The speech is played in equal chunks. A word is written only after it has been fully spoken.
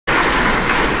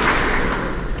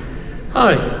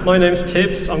Hi, my name's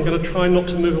Tibbs. I'm going to try not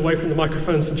to move away from the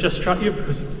microphones and gesture at you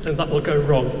because then that will go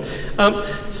wrong.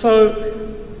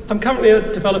 I'm currently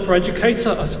a developer educator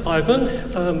at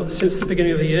Ivan since the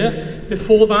beginning of the year.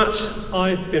 Before that,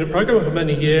 I've been a programmer for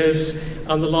many years,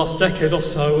 and the last decade or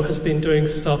so has been doing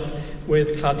stuff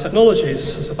with cloud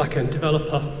technologies as a back-end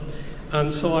developer.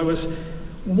 And so I was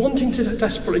wanting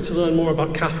desperately to learn more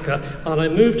about Kafka, and I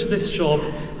moved to this job,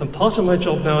 and part of my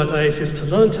job nowadays is to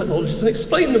learn technologies and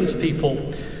explain them to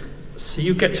people. So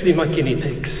you get to be my guinea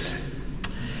pigs.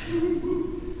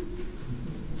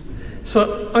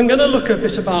 So I'm going to look a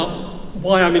bit about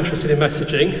why I'm interested in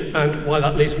messaging and why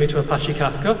that leads me to Apache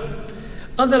Kafka.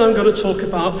 And then I'm going to talk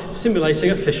about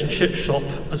simulating a fish and chip shop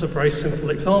as a very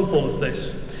simple example of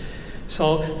this. So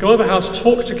I'll go over how to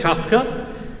talk to Kafka.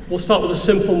 We'll start with a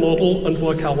simple model and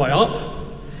work our way up.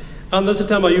 And there's a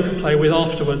demo you can play with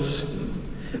afterwards.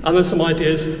 And there's some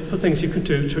ideas for things you can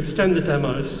do to extend the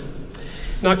demos.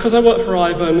 Now, because I work for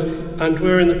Ivan, and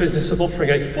we're in the business of offering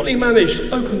a fully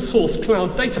managed open source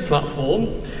cloud data platform,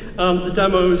 the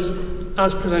demos,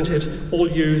 as presented, all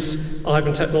use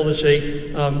Ivan technology.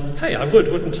 Hey, I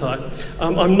would, wouldn't I?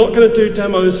 I'm not going to do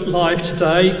demos live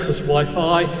today, because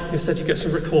Wi-Fi. Instead, you get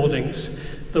some recordings.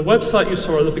 The website you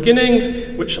saw at the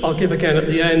beginning, which I'll give again at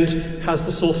the end, has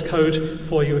the source code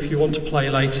for you if you want to play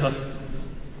later.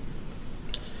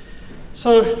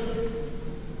 So,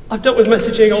 I've dealt with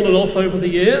messaging on and off over the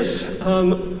years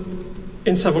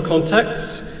in several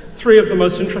contexts. Three of the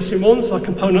most interesting ones are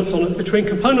between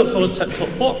components on a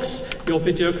set-top box, your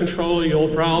video controller, your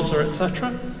browser,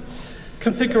 etc.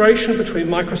 Configuration between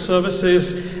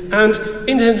microservices and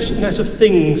Internet of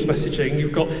Things messaging.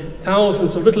 You've got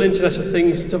thousands of little Internet of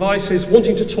Things devices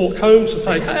wanting to talk home to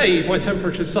say, hey, my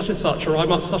temperature is such and such, or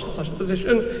I'm at such and such a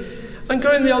position. And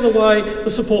going the other way, the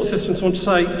support systems want to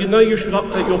say, you know, you should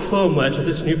update your firmware to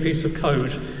this new piece of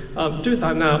code. Do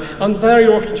that now. And there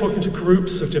you're often talking to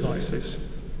groups of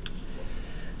devices.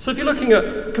 So if you're looking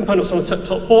at components on a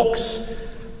set-top box,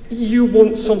 you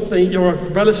want something, you're a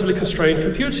relatively constrained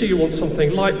computer, you want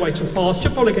something lightweight and fast,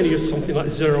 you're probably going to use something like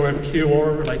 0MQ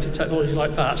or a related technology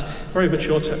like that, very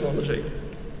mature technology.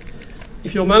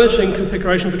 If you're managing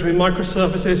configuration between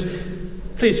microservices,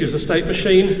 please use a state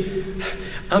machine.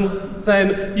 And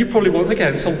then you probably want,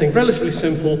 again, something relatively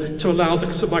simple to allow the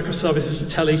microservices to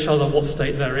tell each other what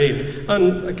state they're in.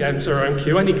 And again,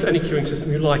 0MQ, any queuing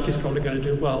system you like is probably going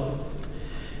to do well.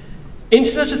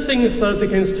 Internet of Things, though,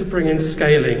 begins to bring in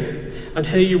scaling. And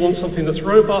here you want something that's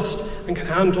robust and can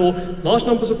handle large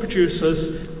numbers of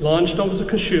producers, large numbers of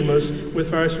consumers with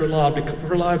various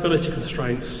reliability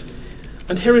constraints.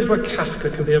 And here is where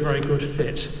Kafka can be a very good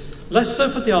fit. Less so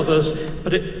for the others,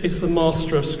 but it is the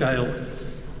master of scale.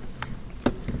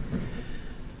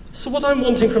 So what I'm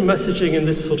wanting from messaging in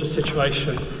this sort of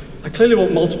situation, I clearly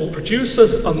want multiple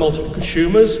producers and multiple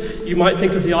consumers. You might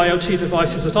think of the IoT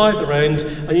devices at either end,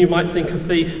 and you might think of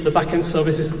the back-end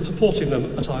services that are supporting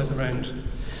them at either end.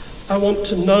 I want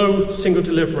to know single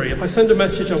delivery. If I send a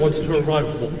message, I want it to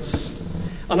arrive once.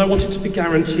 And I want it to be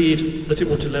guaranteed that it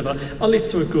will deliver, at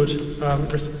least to a good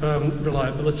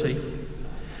reliability.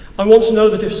 I want to know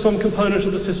that if some component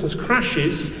of the system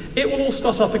crashes, it will all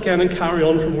start up again and carry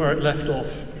on from where it left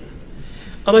off.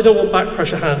 And I don't want back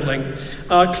pressure handling.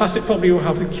 Classic problem you will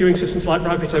have with queuing systems like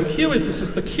RabbitMQ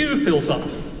is the queue fills up.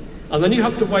 And then you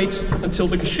have to wait until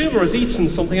the consumer has eaten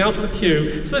something out of the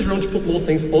queue, so there's room to put more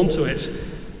things onto it.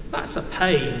 That's a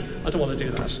pain. I don't want to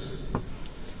do that.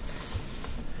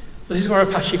 This is where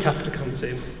Apache Kafka comes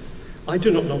in. I do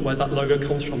not know where that logo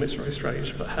comes from, it's very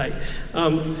strange, but hey.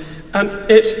 And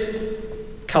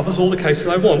it covers all the cases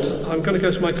I want. I'm going to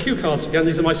go to my cue cards again.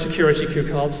 These are my security cue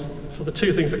cards. For the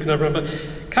two things that can I remember.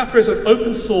 Kafka is an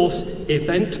open source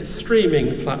event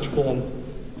streaming platform.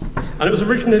 And it was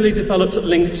originally developed at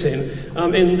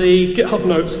LinkedIn. In the GitHub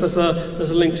notes, there's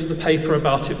a link to the paper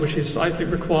about it, which is, I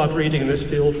think, required reading in this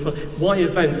field for why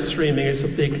event streaming is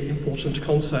a big, important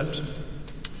concept.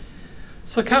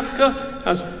 So Kafka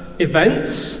has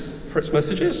events for its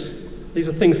messages. These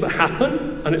are things that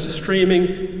happen, and it's a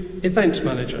streaming event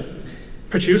manager.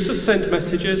 Producers send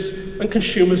messages, and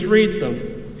consumers read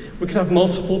them. We can have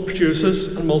multiple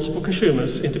producers and multiple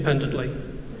consumers independently.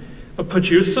 A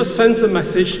producer sends a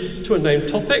message to a named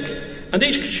topic, and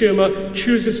each consumer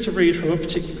chooses to read from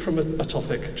a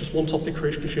topic, just one topic for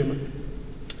each consumer.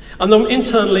 And then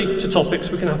internally to topics,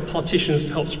 we can have partitions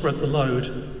to help spread the load.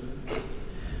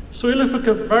 So we look at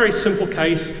a very simple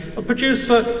case. A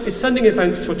producer is sending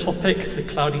events to a topic, the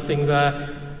cloudy thing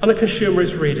there, and a consumer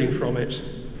is reading from it.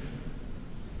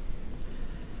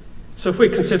 So if we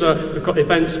consider we've got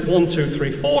events 1, 2,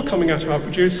 3, 4 coming out of our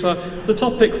producer, the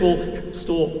topic will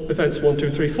store events 1,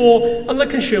 2, 3, 4, and the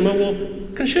consumer will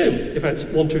consume events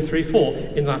 1, 2, 3, 4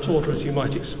 in that order, as you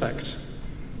might expect.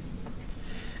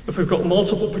 If we've got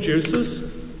multiple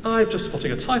producers, I've just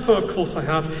spotted a typo, of course I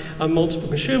have, and multiple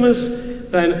consumers,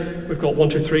 then we've got 1,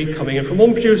 2, 3 coming in from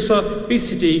one producer,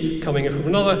 BCD coming in from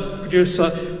another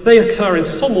producer. They occur in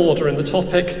some order in the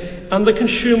topic, and the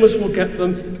consumers will get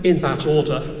them in that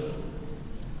order.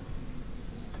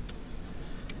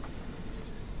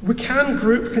 We can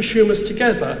group consumers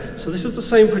together. So this is the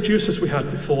same producers we had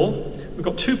before. We've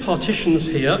got two partitions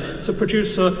here. So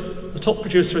the top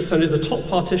producer is sending the top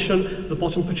partition, the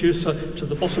bottom producer to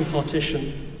the bottom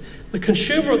partition. The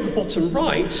consumer at the bottom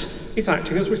right is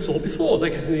acting as we saw before. They're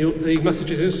getting the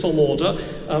messages in some order.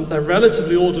 They're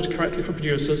relatively ordered correctly for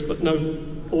producers, but no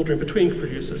ordering between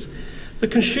producers. The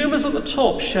consumers at the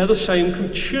top share the same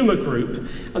consumer group,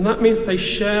 and that means they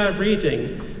share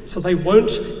reading. So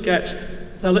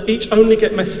they'll each only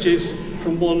get messages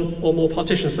from one or more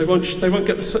partitions. They won't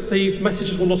get the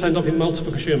messages will not end up in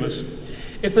multiple consumers.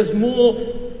 If there's more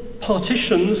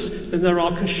partitions than there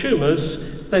are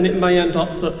consumers, then it may end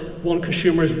up that one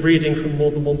consumer is reading from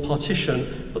more than one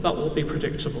partition, but that will be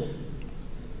predictable.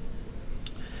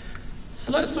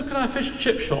 So let's look at our fish and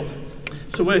chip shop.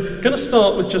 So we're going to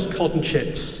start with just cod and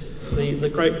chips, the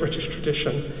great British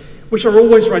tradition, which are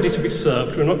always ready to be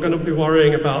served. We're not going to be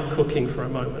worrying about cooking for a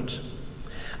moment.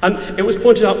 And it was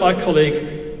pointed out by a colleague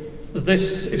that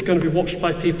this is going to be watched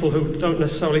by people who don't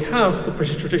necessarily have the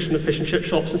British tradition of fish and chip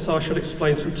shops, and so I should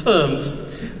explain some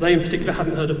terms. They in particular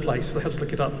hadn't heard of place, so they had to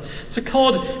look it up. So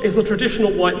cod is the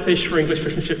traditional white fish for English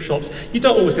fish and chip shops. You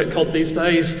don't always get cod these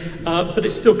days, but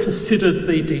it's still considered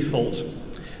the default.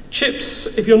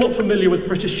 Chips, if you're not familiar with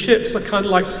British chips, are kind of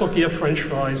like soggier French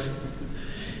fries.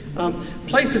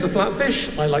 Plaice is a flat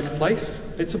fish. I like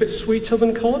plaice. It's a bit sweeter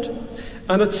than cod.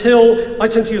 And a till, I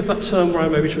tend to use that term where I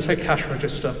maybe should say cash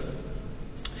register.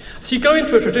 So you go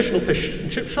into a traditional fish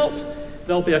and chip shop,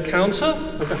 there'll be a counter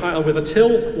with a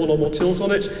till, one or more tills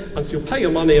on it, and so you'll pay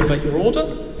your money and make your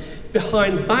order.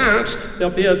 Behind that,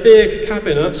 there'll be a big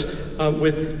cabinet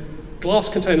with glass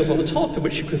containers on the top in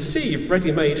which you can see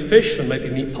ready-made fish and maybe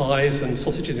meat pies and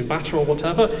sausages in batter or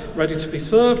whatever, ready to be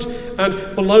served.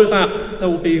 And below that, there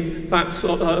will be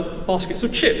baskets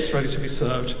of chips ready to be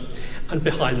served. And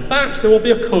behind that, there will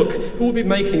be a cook who will be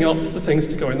making up the things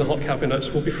to go in the hot cabinet,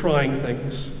 who will be frying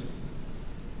things.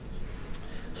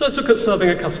 So let's look at serving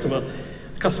a customer.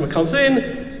 The customer comes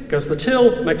in, goes to the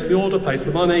till, makes the order, pays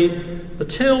the money. The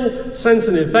till sends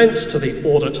an event to the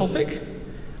order topic,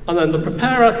 and then the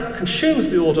preparer consumes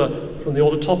the order from the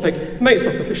order topic, makes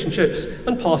up the fish and chips,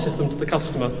 and passes them to the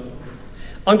customer.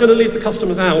 I'm going to leave the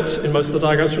customers out in most of the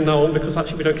diagrams from now on because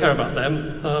actually we don't care about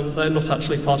them. They're not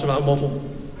actually part of our model.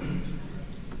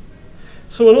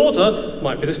 So an order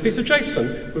might be this piece of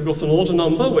JSON. We've got an order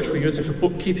number, which we're using for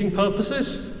bookkeeping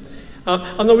purposes.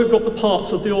 And then we've got the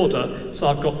parts of the order. So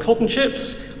I've got cod and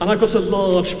chips, and I've got a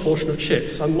large portion of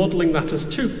chips. I'm modelling that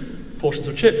as 2 portions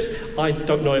of chips. I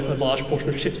don't know if a large portion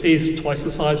of chips is twice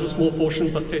the size of a small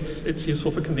portion, but it's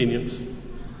useful for convenience.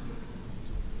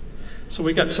 So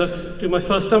we get to do my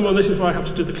first demo, and this is where I have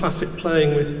to do the classic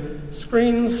playing with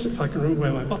screens, if I can remember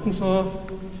where my buttons are.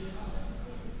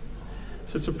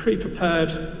 So it's a pre-prepared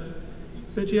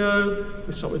video.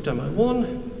 We start with demo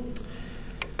 1.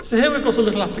 So here we've got a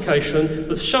little application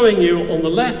that's showing you on the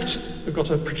left, we've got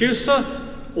a producer,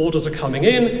 orders are coming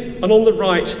in, and on the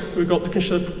right, we've got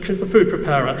the food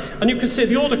preparer. And you can see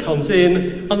the order comes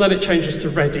in, and then it changes to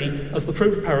ready as the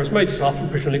food preparer has made it up and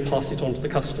presumably passed it on to the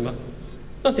customer.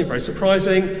 Nothing very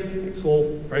surprising. It's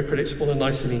all very predictable and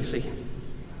nice and easy.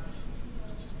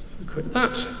 We quit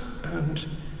that and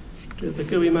do the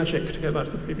GUI magic to go back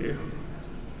to the preview.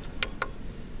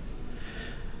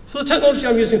 So the technology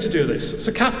I'm using to do this.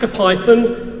 So Kafka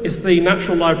Python is the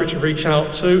natural library to reach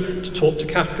out to talk to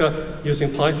Kafka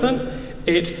using Python.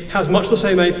 It has much the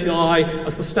same API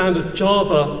as the standard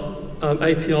Java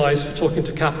APIs for talking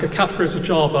to Kafka. Kafka is a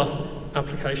Java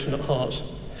application at heart.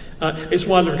 It's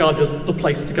widely regarded as the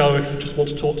place to go if you just want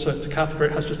to talk to Kafka.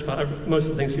 It has just about most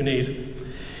of the things you need.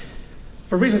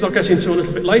 For reasons I'll get into a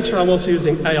little bit later, I'm also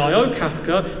using AIO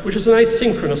Kafka, which is an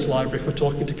asynchronous library for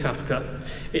talking to Kafka.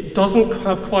 It doesn't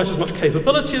have quite as much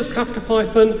capability as Kafka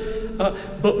Python,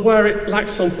 but where it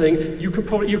lacks something, you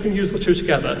can use the two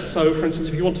together. So, for instance,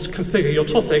 if you want to configure your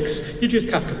topics, you'd use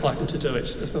Kafka Python to do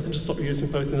it. There's nothing to stop you using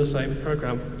both in the same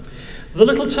program. The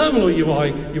little terminal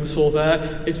UI you saw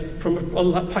there is from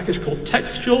a package called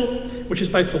Textual, which is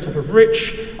based on top of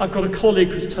Rich. I've got a colleague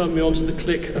who's turned me on to the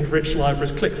Click and Rich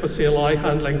libraries. Click for CLI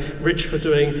handling, Rich for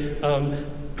doing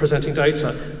presenting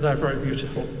data. They're very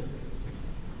beautiful.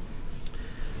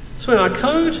 So in our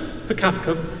code for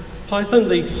Kafka Python,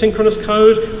 the synchronous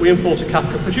code, we import a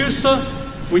Kafka producer.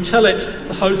 We tell it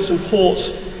the host and port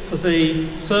for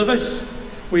the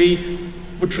service. We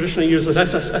would traditionally use an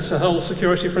SSL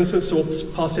security, for instance, or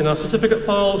pass in our certificate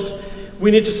files. We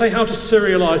need to say how to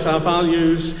serialize our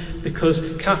values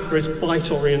because Kafka is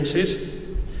byte-oriented.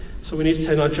 So we need to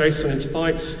turn our JSON into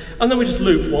bytes. And then we just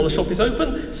loop while the shop is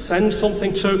open, send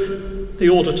something to the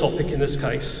order topic in this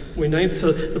case. We name,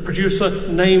 so the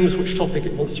producer names which topic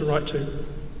it wants to write to.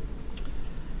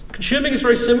 Consuming is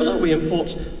very similar. We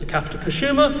import the Kafka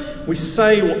consumer, we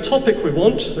say what topic we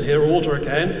want, so here order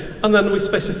again, and then we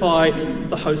specify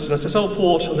the host and SSL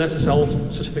port and the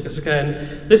SSL certificates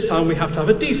again. This time we have to have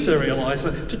a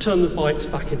deserializer to turn the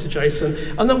bytes back into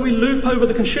JSON, and then we loop over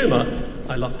the consumer,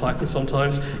 I love Python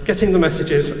sometimes, getting the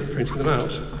messages and printing them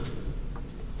out.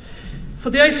 For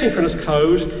the asynchronous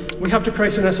code, we have to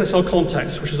create an SSL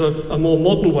context, which is a more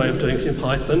modern way of doing it in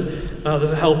Python.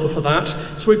 There's a helper for that.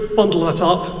 So we bundle that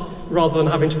up rather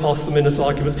than having to pass them in as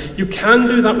arguments. You can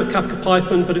do that with Kafka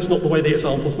Python, but it's not the way the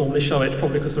examples normally show it,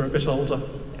 probably because they're a bit older.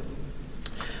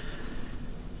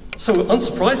 So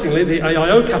unsurprisingly, the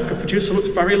AIO Kafka producer looks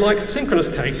very like the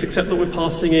synchronous case, except that we're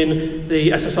passing in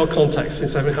the SSL context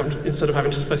instead of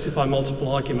having to specify multiple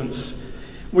arguments.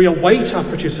 We await our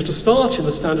producer to start in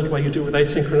the standard way you do with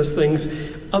asynchronous things,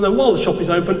 and then while the shop is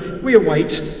open, we await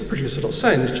the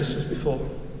producer.send, just as before.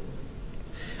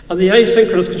 And the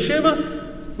asynchronous consumer,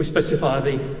 we specify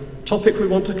the topic we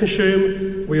want to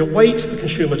consume, we await the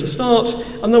consumer to start,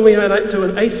 and then we do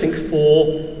an async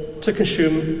for to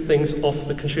consume things off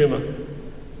the consumer.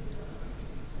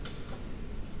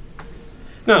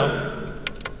 Now,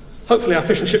 hopefully our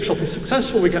fish and chip shop is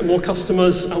successful, we get more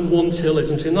customers, and one till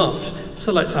isn't enough.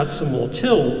 So let's add some more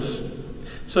tills.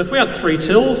 So if we add 3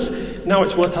 tills, now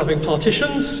it's worth having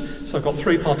partitions. So I've got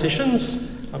 3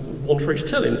 partitions, one for each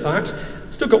till in fact.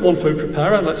 Still got 1 food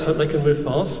preparer, let's hope they can move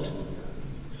fast.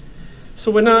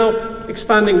 So we're now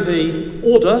expanding the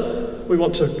order. We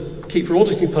want to keep for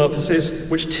auditing purposes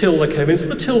which till they came in. So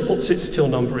the till puts its till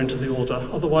number into the order,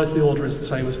 otherwise the order is the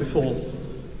same as before.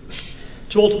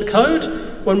 To alter the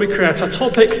code, when we create our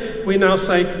topic, we now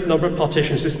say number of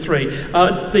partitions is 3.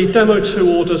 The demo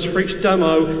 2 orders, for each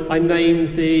demo, I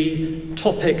name the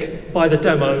topic by the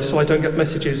demo so I don't get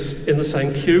messages in the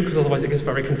same queue, because otherwise it gets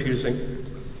very confusing.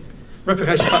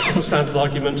 Replication factor is a standard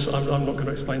argument, I'm not going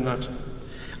to explain that.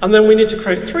 And then we need to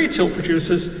create 3 till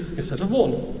producers instead of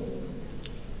 1.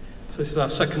 So this is our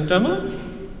second demo.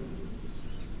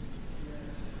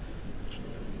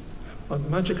 By the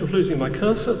magic of losing my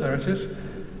cursor, there it is.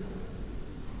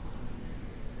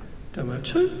 Demo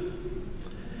 2.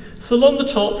 So along the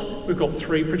top, we've got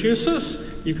 3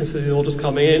 producers. You can see the orders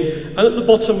coming in. And at the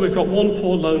bottom, we've got 1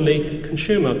 poor lonely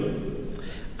consumer.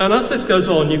 And as this goes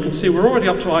on, you can see we're already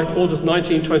up to orders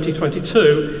 19, 20,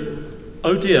 22.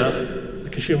 Oh dear, the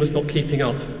consumer's not keeping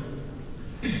up.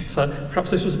 So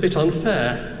perhaps this was a bit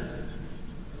unfair.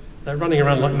 They're running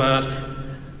around like mad.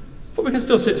 But we can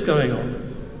still see it's going on.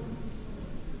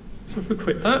 So if we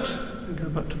quit that and go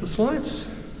back to the slides.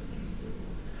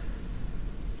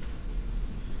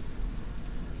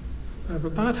 I have a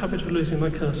bad habit of losing my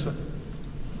cursor.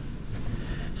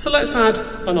 So let's add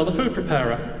another food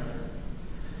preparer.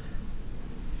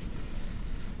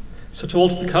 So to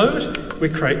alter the code, we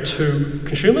create 2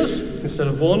 consumers instead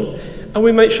of 1, and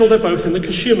we make sure they're both in the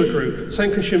consumer group,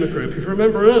 same consumer group. If you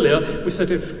remember earlier, we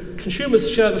said if consumers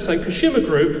share the same consumer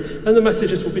group, then the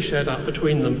messages will be shared out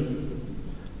between them.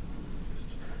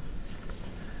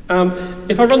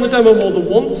 If I run the demo more than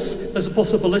once, there's a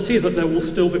possibility that there will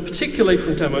still be, particularly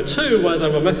from demo 2, where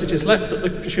there were messages left that the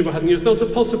consumer hadn't used, there's a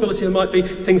possibility there might be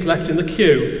things left in the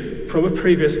queue from a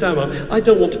previous demo. I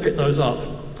don't want to pick those up.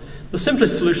 The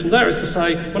simplest solution there is to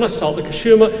say, when I start the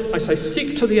consumer, I say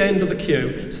seek to the end of the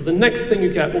queue. So the next thing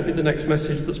you get will be the next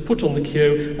message that's put on the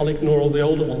queue. I'll ignore all the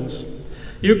older ones.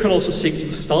 You can also seek to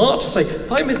the start, say,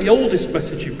 find me the oldest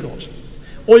message you've got.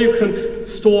 Or you can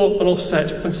store an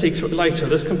offset and seek to it later.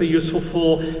 This can be useful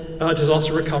for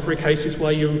disaster recovery cases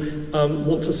where you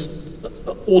want to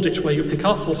audit where you pick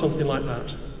up or something like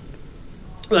that.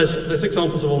 There's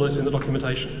examples of all this in the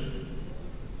documentation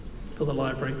for the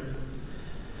library.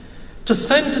 To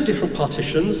send to different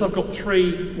partitions, I've got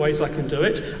 3 ways I can do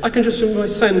it. I can just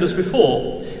send as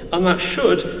before, and that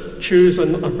should choose a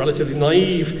relatively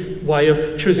naive way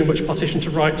of choosing which partition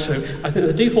to write to. I think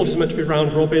the default is meant to be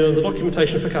round robin, and the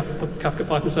documentation for Kafka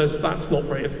Python says that's not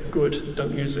very good,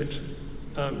 don't use it.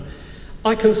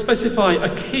 I can specify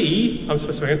a key, I'm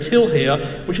specifying a till here,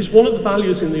 which is one of the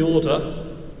values in the order,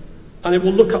 and it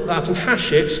will look up that and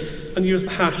hash it and use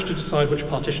the hash to decide which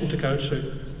partition to go to.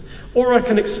 Or I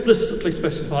can explicitly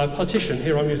specify a partition.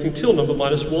 Here I'm using till number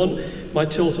 -1. My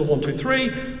tills are 1, 2,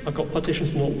 3. I've got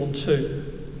partitions 0, 1, 2.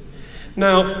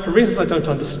 Now, for reasons I don't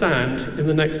understand, in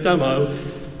the next demo,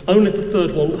 only the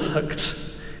third one worked.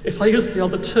 If I used the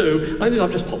other two, I ended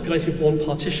up just populating one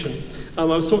partition. I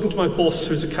was talking to my boss,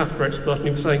 who's a Kafka expert, and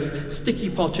he was saying, sticky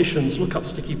partitions, look up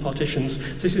sticky partitions.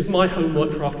 So this is my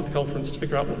homework for after the conference to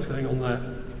figure out what's going on there.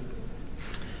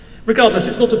 Regardless,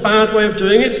 it's not a bad way of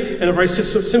doing it. In a very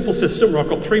simple system where I've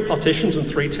got 3 partitions and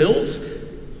 3 tills,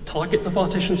 target the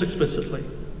partitions explicitly.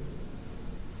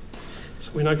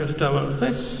 So we now go to demo of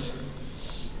this.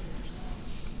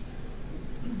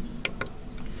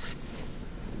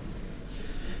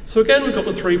 So again, we've got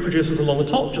the 3 producers along the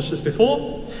top, just as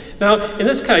before. Now, in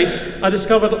this case, I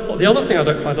discovered the other thing I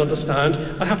don't quite understand.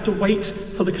 I have to wait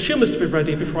for the consumers to be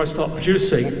ready before I start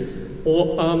producing,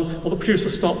 or the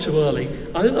producers start too early.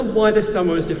 I don't know why this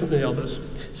demo is different than the others.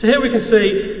 So here we can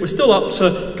see we're still up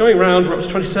to going round, we're up to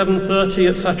 27, 30,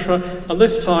 etc. And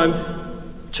this time,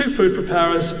 2 food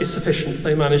preparers is sufficient.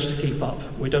 They managed to keep up.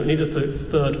 We don't need a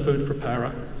third food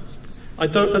preparer. I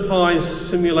don't advise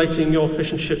simulating your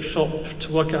fish and chip shop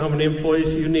to work out how many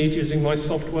employees you need using my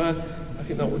software. I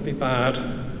think that would be bad.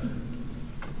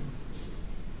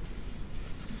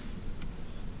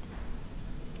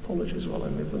 Apologies while I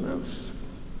move the mouse.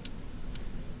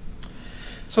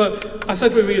 So I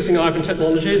said we were using Ivan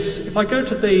technologies. If I go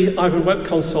to the Ivan web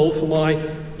console for my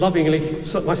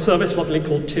service lovingly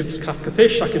called Tibbs Kafka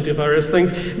Fish, I can do various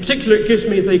things. In particular, it gives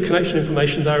me the connection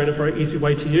information there in a very easy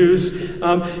way to use.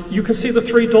 You can see the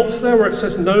 3 dots there where it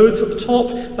says nodes at the top.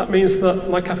 That means that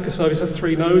my Kafka service has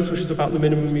 3 nodes, which is about the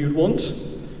minimum you'd want.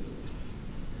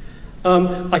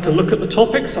 I can look at the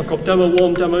topics. I've got demo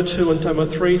 1, demo 2, and demo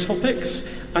 3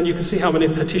 topics. And you can see how many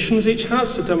partitions each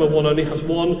has. So demo 1 only has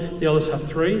 1, the others have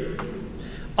 3.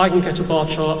 I can get a bar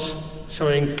chart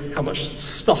showing how much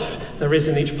stuff there is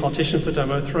in each partition for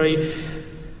demo 3.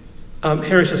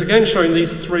 Here it is again, showing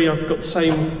these 3. I've got the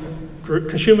same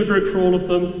consumer group for all of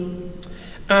them.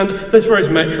 And there's various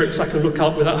metrics I can look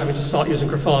up without having to start using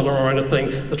Grafana or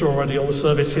anything that are already on the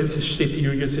service. Here's the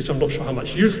CPU usage. I'm not sure how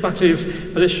much use that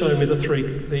is, but it's showing me the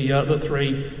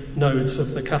 3 nodes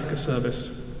of the Kafka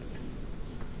service.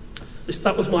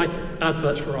 That was my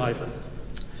advert for Ivan.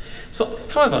 So,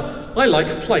 however, I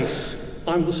like place.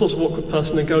 I'm the sort of awkward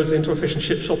person who goes into a fish and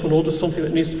chip shop and orders something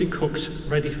that needs to be cooked,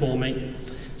 ready for me.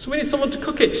 So we need someone to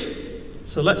cook it.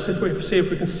 So let's see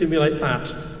if we can simulate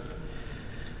that.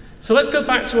 So let's go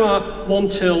back to our 1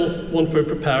 till, 1 food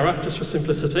preparer, just for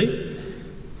simplicity.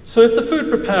 So if the food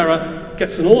preparer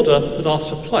gets an order that asks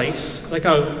for place, they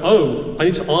go, oh, I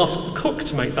need to ask the cook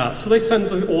to make that. So they send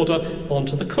the order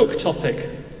onto the cook topic.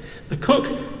 The cook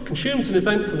consumes an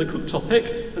event from the cook topic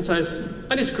and says,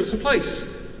 I need to cook some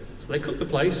place. So they cook the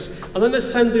place, and then they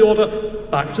send the order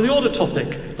back to the order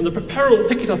topic. And the preparer will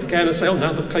pick it up again and say, oh,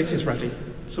 now the place is ready.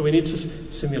 So we need to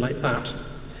simulate that.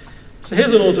 So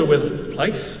here's an order with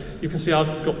place. You can see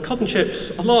I've got cotton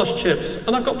chips, large chips,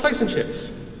 and I've got place and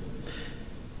chips.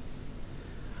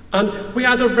 And we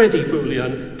add a ready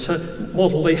boolean to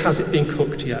model the has it been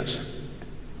cooked yet.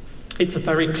 It's a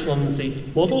very clumsy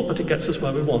model, but it gets us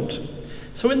where we want.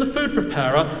 So in the food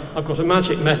preparer, I've got a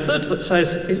magic method that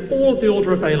says, is all of the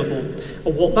order available?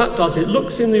 And what that does, it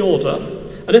looks in the order,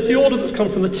 and if the order that's come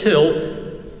from the till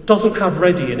doesn't have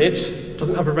ready in it,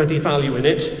 doesn't have a ready value in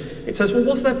it, it says, well,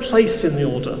 was there place in the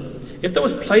order? If there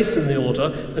was place in the order,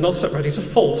 then I'll set ready to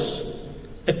false.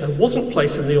 If there wasn't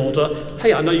place in the order,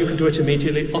 hey, I know you can do it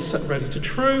immediately, I'll set ready to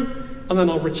true, and then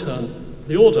I'll return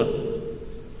the order.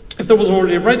 If there was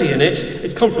already a ready in it,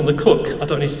 it's come from the cook, I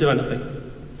don't need to do anything.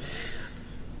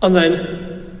 And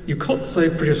then so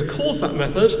the producer calls that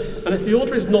method, and if the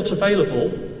order is not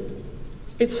available,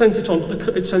 it sends it onto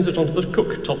the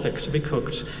cook topic to be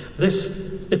cooked.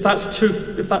 If that's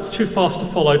too fast to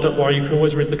follow, don't worry, you can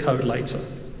always read the code later.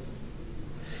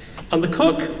 And the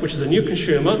cook, which is a new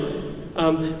consumer,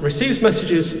 receives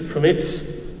messages from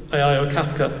its AIO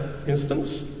Kafka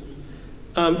instance.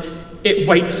 It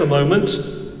waits a moment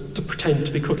to pretend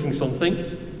to be cooking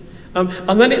something.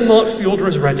 And then it marks the order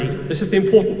as ready. This is the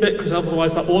important bit, because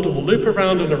otherwise that order will loop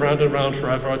around and around and around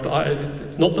forever.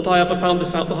 It's not that I ever found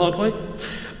this out the hard way.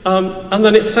 And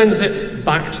then it sends it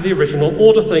back to the original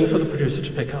order thing for the producer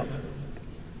to pick up.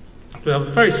 We have a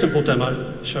very simple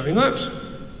demo showing that.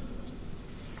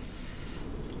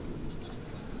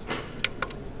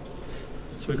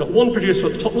 So we've got 1 producer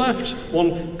at the top left,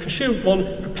 1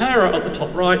 preparer at the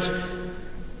top right.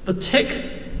 The tick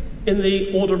in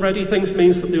the order ready things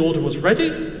means that the order was ready.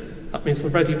 That means the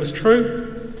ready was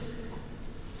true.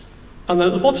 And then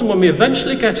at the bottom, when we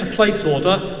eventually get a place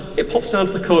order, it pops down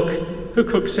to the cook, who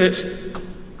cooks it,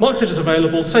 marks it as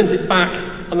available, sends it back,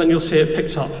 and then you'll see it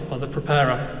picked up by the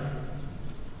preparer.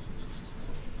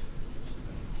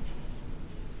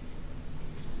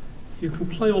 You can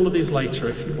play all of these later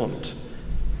if you want.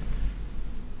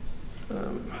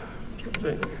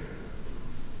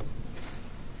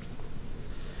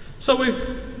 So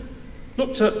we've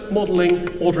looked at modelling,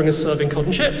 ordering and serving cod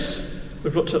and chips.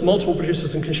 We've looked at multiple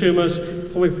producers and consumers,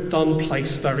 and we've done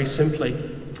place very simply.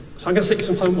 So I'm going to set you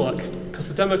some homework, because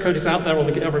the demo code is out there on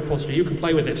the GitHub repository. You can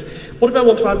play with it. What if I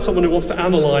want to add someone who wants to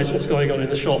analyse what's going on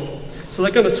in the shop? So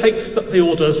they're going to take the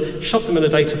orders, shove them in a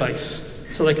database.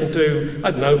 So they can do, I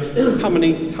don't know,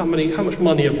 how much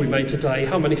money have we made today?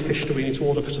 How many fish do we need to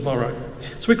order for tomorrow?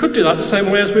 So we could do that the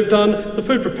same way as we've done the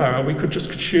food preparer. We could just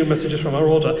consume messages from our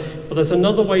order. But there's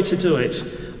another way to do it.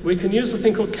 We can use a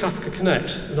thing called Kafka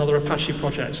Connect, another Apache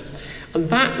project. And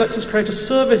that lets us create a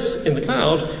service in the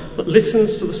cloud that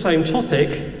listens to the same topic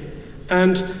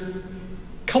and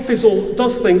takes all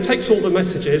the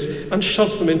messages and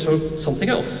shoves them into something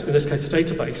else, in this case a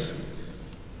database.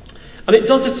 And it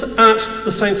does it at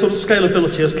the same sort of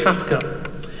scalability as Kafka.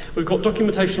 We've got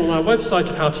documentation on our website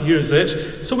of how to use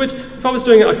it. So if I was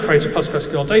doing it, I'd create a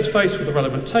PostgreSQL database with a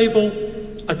relevant table.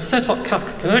 I'd set up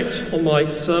Kafka Connect on my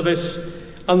service,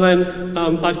 and then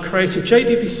I'd create a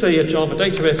JDBC, a Java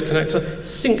database connector,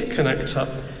 sync connector.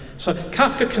 So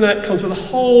Kafka Connect comes with a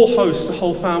whole host, a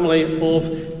whole family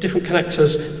of different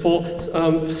connectors for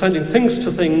sending things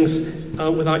to things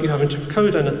without you having to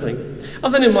code anything.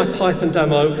 And then in my Python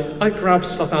demo, I grab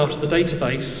stuff out of the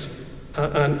database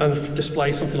and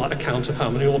display something like a count of how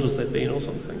many orders there'd been or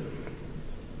something.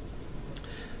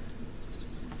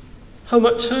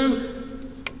 Homework 2,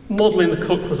 modeling the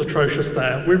cook was atrocious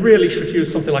there. We really should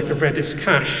use something like a Redis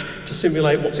cache to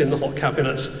simulate what's in the hot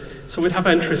cabinet. So we'd have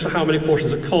entries for how many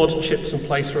portions of cod, chips, and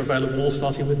place are available, all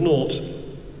starting with 0.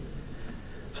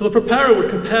 So the preparer would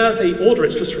compare the order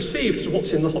it's just received to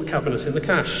what's in the hot cabinet in the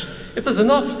cache. If there's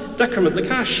enough, decrement the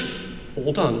cache,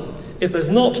 all done. If there's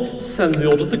not, send the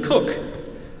order to the cook.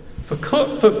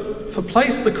 For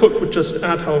place, the cook would just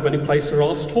add however many places are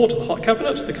asked for to the hot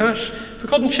cabinet, the cache. For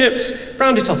cod and chips,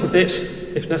 round it up a bit,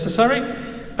 if necessary,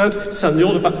 and send the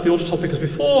order back to the order topic as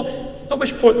before, at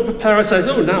which point the preparer says,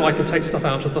 oh, now I can take stuff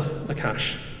out of the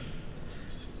cache.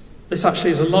 This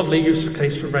actually is a lovely use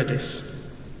case for Redis.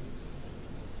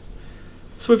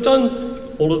 So we've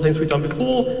done all of the things we've done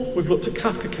before. We've looked at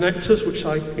Kafka connectors, which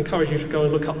I encourage you to go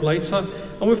and look up later.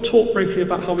 And we've talked briefly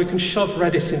about how we can shove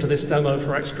Redis into this demo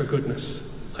for extra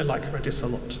goodness. I like Redis a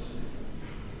lot.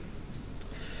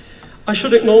 I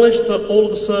should acknowledge that all of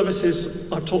the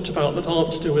services I've talked about that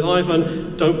aren't to do with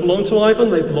Ivan don't belong to Ivan.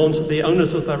 They belong to the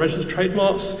owners of their registered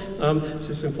trademarks. This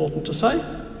is important to say.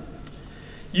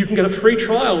 You can get a free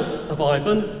trial of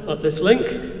Ivan at this link,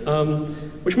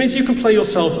 which means you can play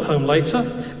yourselves at home later.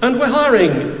 And we're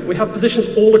hiring. We have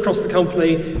positions all across the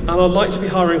company, and I'd like to be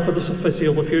hiring for the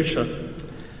foreseeable future.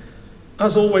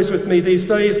 As always with me these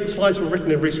days, the slides were written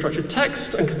in restructured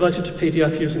text and converted to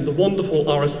PDF using the wonderful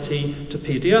RST to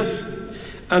PDF.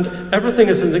 And everything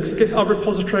is in the GitHub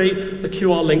repository. The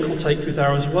QR link will take you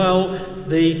there as well.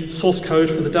 The source code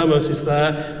for the demos is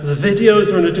there. The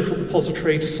videos are in a different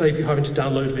repository to save you having to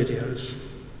download videos.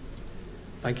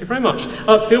 Thank you very much.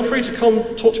 Feel free to come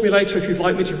talk to me later if you'd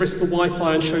like me to risk the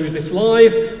Wi-Fi and show you this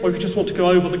live, or if you just want to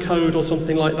go over the code or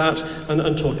something like that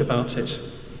and talk about it.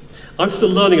 I'm still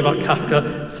learning about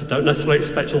Kafka, so don't necessarily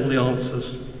expect all the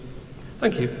answers.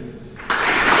 Thank you.